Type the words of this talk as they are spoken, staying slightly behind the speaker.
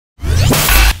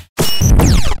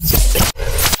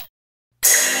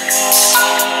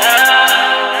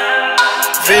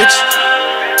bitch.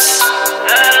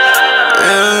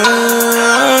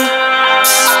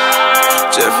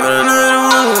 Just for the night,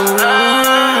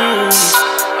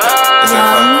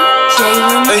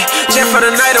 just for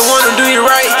the night, I wanna do you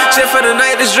right. Just for the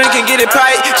night, let's drink and get it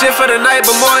pipe. Just for the night,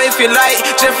 but more if you like.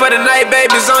 Just for the night,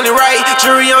 baby, it's only right.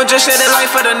 Jury on, just share the life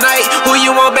for the night. Who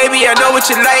you want, baby, I know what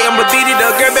you like. I'ma beat it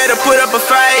up, girl, better put up a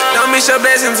fight. Don't miss your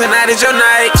blessing, tonight is your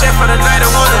night. Just for the night, I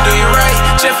wanna do you right.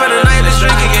 Just for the night, let's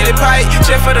drink and get it pipe.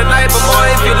 Just for the night, but more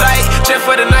if you like. Just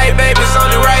for the night, baby, it's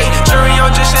only right. Jury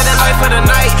on, just share the life for the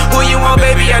night. Who you want,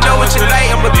 baby, I know what you like.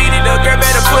 I'ma beat it up, girl,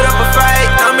 better put up a fight.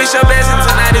 Don't miss your blessing,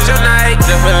 tonight is your night.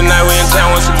 Just for the night, we in town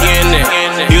once again.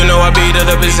 You know I beat it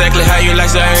up exactly how you like,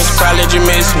 so I ain't surprised that you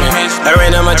miss me. I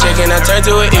ran out my check and I turned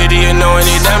to an idiot, knowing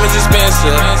these diamonds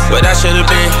expensive, but I should've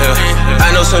been here. I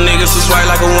know some niggas who swipe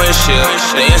like a windshield.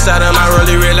 The inside of my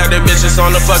rollie red like the bitches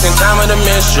on the fucking time of the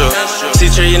minstrel.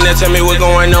 C-Trillionaire tell me what's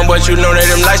going on, but you know that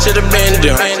them lights should've been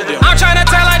dim. I'm tryna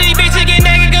tell all these bitches get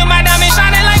naked, cause my diamonds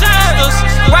shining like crystals.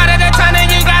 Right at the time that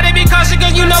you gotta be cautious,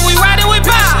 cause you know we riding with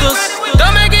pistols.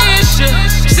 Don't make it issue.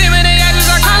 See me the edges,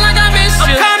 I call like I missed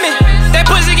you. I'm coming. That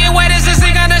pussy get wet as a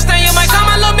sick, understand you might call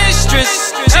my little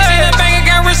mistress. She see the bank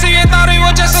account receipt and thought it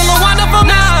was just a little wonderful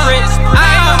mistress. I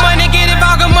ain't no money, get it,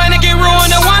 bulk of money, get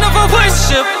ruined, a wonderful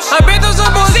push-up. I've been through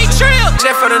some bullshit trip.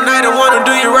 Just for the night, I wanna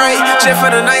do you right. Just for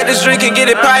the night, let's drink and get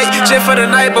it pipe. Just for the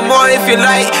night, but more if you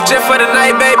like. Just for the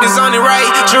night, baby, it's only right.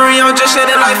 Jury on, just share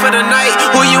the life for the night.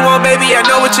 Who you want, baby, I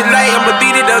know what you like. I'ma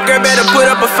beat it up, girl, better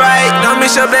put up a fight. Don't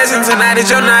miss your blessing, tonight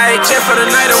is your night. Just for the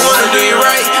night, I wanna do you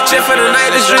right. Just for the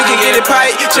night, let's drink and get it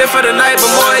pipe. Just for the night,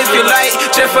 but more if you like.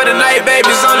 Just for the night, baby,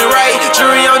 it's only right.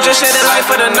 Jury on, just share the life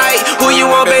for the night. Who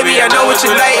you want, baby, I know what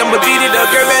you like. I'ma beat it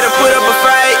up, girl, better put up a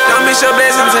fight. Don't miss your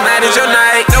blessing, tonight is your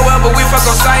night. No other, we fuck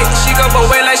on sight. She go both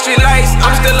way like street lights.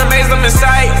 I'm still amazed, I'm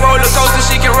inside. Roller coaster,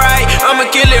 she can ride. I'ma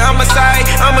kill it, homicide.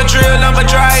 I'ma drill, I'ma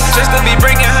drive. Just to be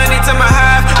bringing honey to my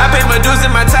hive. I pay my dues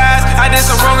and my ties. I did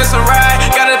some wrong and some right.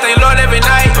 Gotta thank Lord every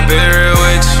night. I'm being real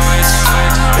with you.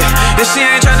 If she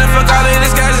ain't tryna fuck all of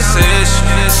this guy's a fish.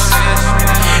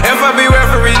 FYB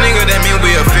referee, nigga, that mean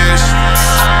we a fish.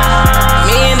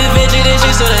 Me and DcDavinci, this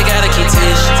shit, so they gotta keep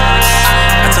tish.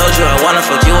 I told you I wanna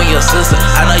fuck you and your sister.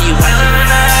 I know you want it.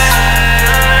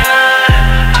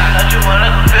 I know you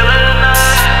wanna feel it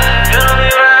tonight. You know me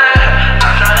right.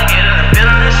 I'm tryna get in the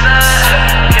feeling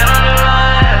inside. Get on the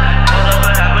ride. Hold up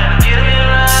and happen to get me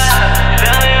right.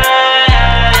 Feel me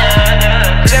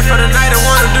right. Just for the night, I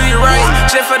wanna do you right.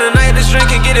 Just for the night, let's drink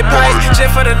and get it pipe.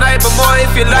 Just for the night, but more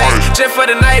if you like. Just for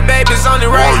the night, baby, it's only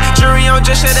right. Jury on,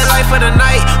 just share the life for the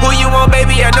night. Who you want,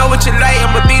 baby, I know what you like.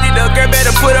 I'ma beat it up, girl,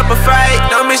 better put up a fight.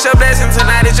 Don't miss your blessing,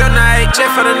 tonight is your night.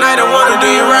 Just for the night, I wanna do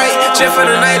you right. Just for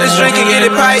the night, let's drink and get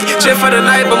it pipe. Just for the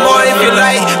night, but more if you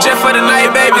like. Just for the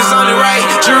night, baby, it's only right.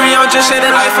 Jury on, just share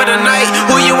the life for the night.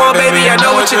 Who you want, baby, I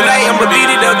know what you like. I'ma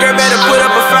beat it up, girl, better put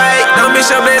up a fight. Don't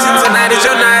miss your blessing.